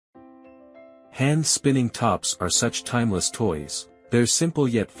Hand spinning tops are such timeless toys. They're simple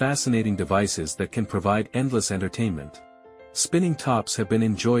yet fascinating devices that can provide endless entertainment. Spinning tops have been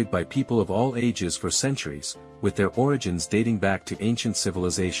enjoyed by people of all ages for centuries, with their origins dating back to ancient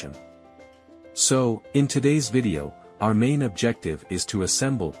civilization. So, in today's video, our main objective is to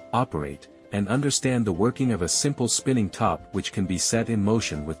assemble, operate, and understand the working of a simple spinning top which can be set in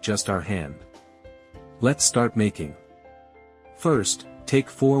motion with just our hand. Let's start making. First, take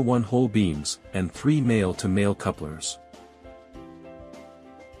 4 1-hole beams, and 3 male-to-male couplers.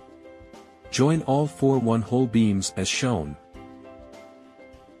 Join all 4 1-hole beams as shown.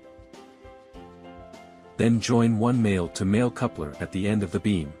 Then join one male-to-male coupler at the end of the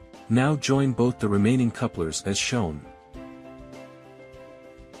beam. Now join both the remaining couplers as shown.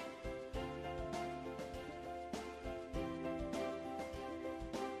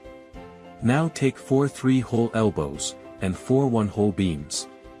 Now take 4 3-hole elbows, and 4 1-hole beams.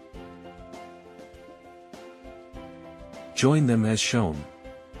 Join them as shown.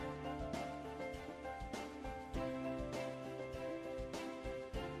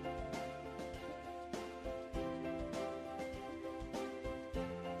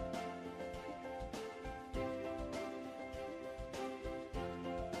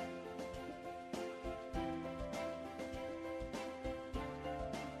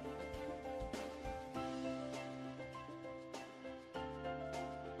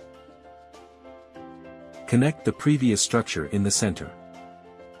 Connect the previous structure in the center.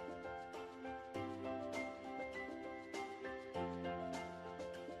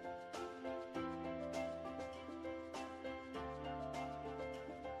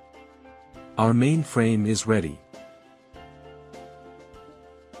 Our main frame is ready.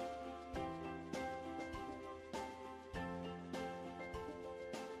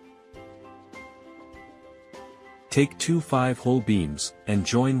 Take 2 5-hole beams, and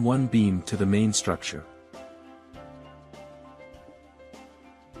join one beam to the main structure.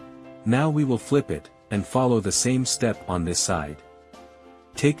 Now we will flip it, and follow the same step on this side.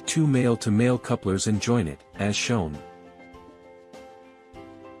 Take 2 male-to-male couplers and join it, as shown.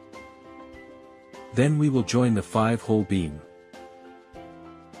 Then we will join the 5-hole beam.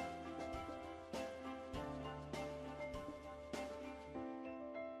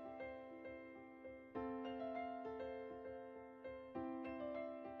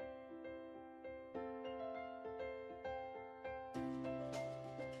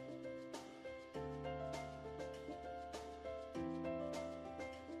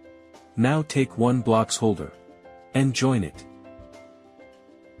 Now take one blocks holder, and join it.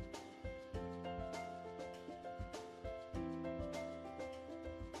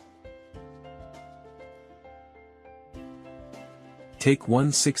 Take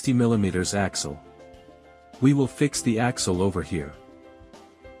one 60 mm axle. We will fix the axle over here.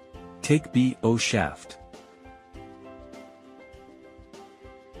 Take BO shaft.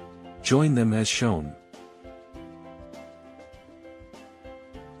 Join them as shown.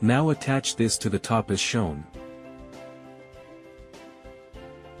 Now attach this to the top as shown.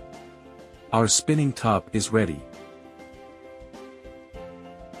 Our spinning top is ready.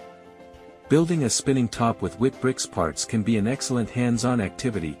 Building a spinning top with WitBricks parts can be an excellent hands-on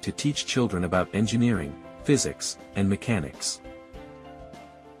activity to teach children about engineering, physics, and mechanics.